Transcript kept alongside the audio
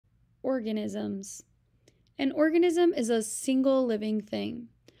Organisms. An organism is a single living thing.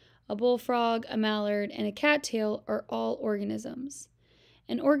 A bullfrog, a mallard, and a cattail are all organisms.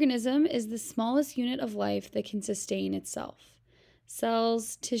 An organism is the smallest unit of life that can sustain itself.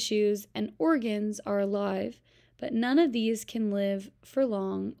 Cells, tissues, and organs are alive, but none of these can live for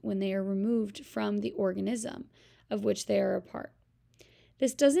long when they are removed from the organism of which they are a part.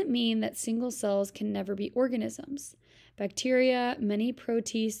 This doesn't mean that single cells can never be organisms. Bacteria, many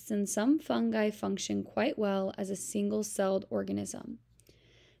protists, and some fungi function quite well as a single-celled organism.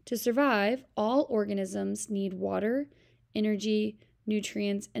 To survive, all organisms need water, energy,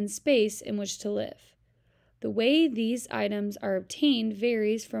 nutrients, and space in which to live. The way these items are obtained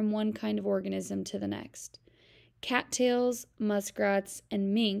varies from one kind of organism to the next. Cattails, muskrats,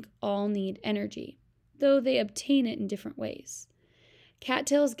 and mink all need energy, though they obtain it in different ways.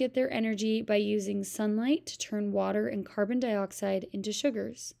 Cattails get their energy by using sunlight to turn water and carbon dioxide into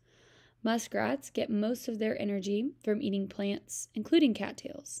sugars. Muskrats get most of their energy from eating plants, including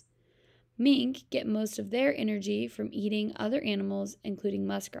cattails. Mink get most of their energy from eating other animals, including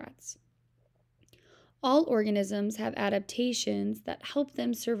muskrats. All organisms have adaptations that help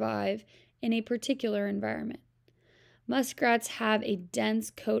them survive in a particular environment. Muskrats have a dense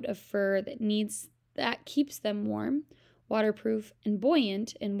coat of fur that keeps them warm, waterproof, and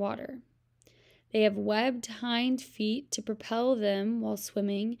buoyant in water. They have webbed hind feet to propel them while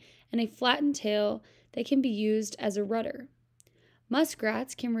swimming and a flattened tail that can be used as a rudder.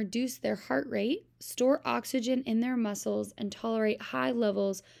 Muskrats can reduce their heart rate, store oxygen in their muscles, and tolerate high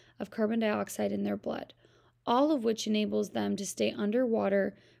levels of carbon dioxide in their blood, all of which enables them to stay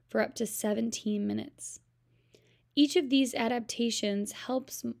underwater for up to 17 minutes. Each of these adaptations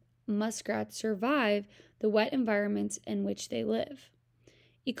helps muskrats survive the wet environments in which they live.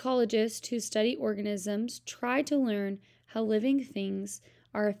 Ecologists who study organisms try to learn how living things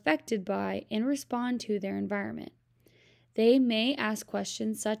are affected by and respond to their environment. They may ask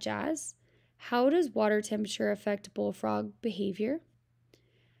questions such as, how does water temperature affect bullfrog behavior?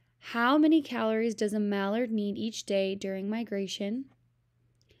 How many calories does a mallard need each day during migration?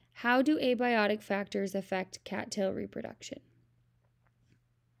 How do abiotic factors affect cattail reproduction?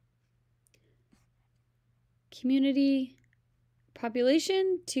 Community,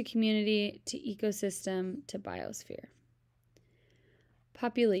 population to community to ecosystem to biosphere.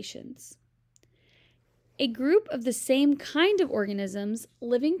 Populations. A group of the same kind of organisms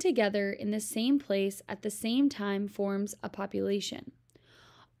living together in the same place at the same time forms a population.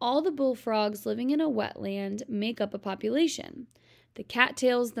 All the bullfrogs living in a wetland make up a population. The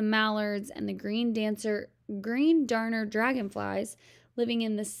cattails, the mallards, and the green darner dragonflies living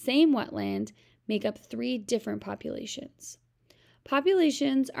in the same wetland make up 3 different populations.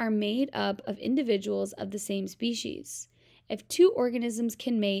 Populations are made up of individuals of the same species. If 2 organisms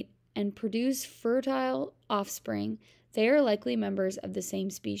can mate and produce fertile offspring, they are likely members of the same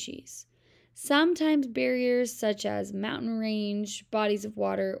species. Sometimes barriers such as mountain range, bodies of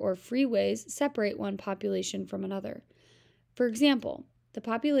water, or freeways separate one population from another. For example, the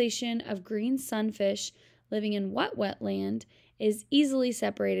population of green sunfish living in wetland is easily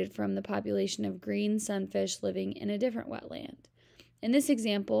separated from the population of green sunfish living in a different wetland. In this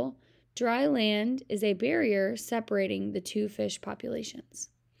example, dry land is a barrier separating the 2 fish populations.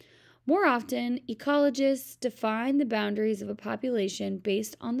 More often, ecologists define the boundaries of a population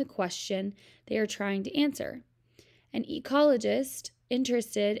based on the question they are trying to answer. An ecologist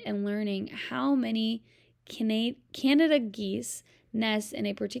interested in learning how many Canada geese nest in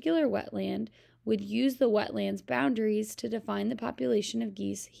a particular wetland would use the wetland's boundaries to define the population of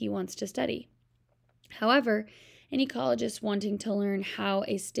geese he wants to study. However, an ecologist wanting to learn how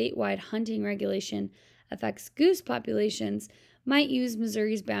a statewide hunting regulation affects goose populations might use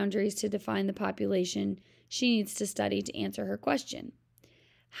Missouri's boundaries to define the population she needs to study to answer her question.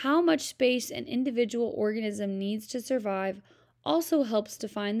 How much space an individual organism needs to survive also helps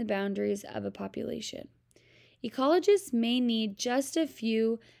define the boundaries of a population. Ecologists may need just a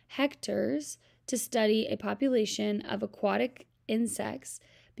few hectares to study a population of aquatic insects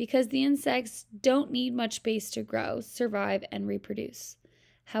because the insects don't need much space to grow, survive, and reproduce.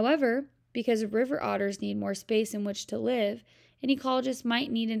 However, because river otters need more space in which to live, an ecologist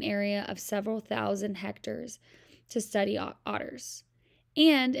might need an area of several thousand hectares to study otters.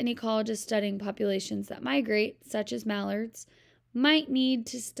 And an ecologist studying populations that migrate, such as mallards, might need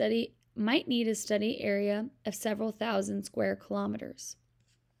a study area of several thousand square kilometers.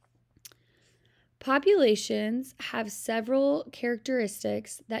 Populations have several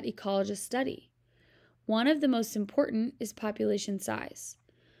characteristics that ecologists study. One of the most important is population size,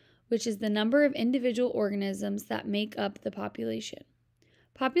 which is the number of individual organisms that make up the population.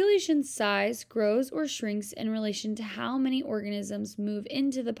 Population size grows or shrinks in relation to how many organisms move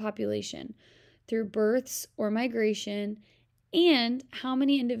into the population through births or migration, and how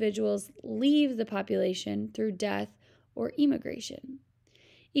many individuals leave the population through death or immigration.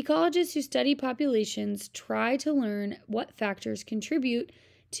 Ecologists who study populations try to learn what factors contribute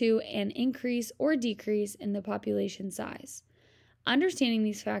to an increase or decrease in the population size. Understanding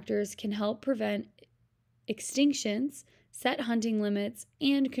these factors can help prevent extinctions, set hunting limits,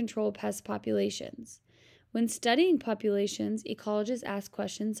 and control pest populations. When studying populations, ecologists ask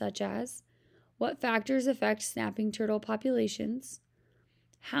questions such as: what factors affect snapping turtle populations?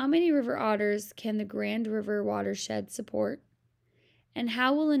 How many river otters can the Grand River watershed support? And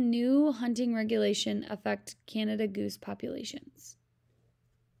how will a new hunting regulation affect Canada goose populations?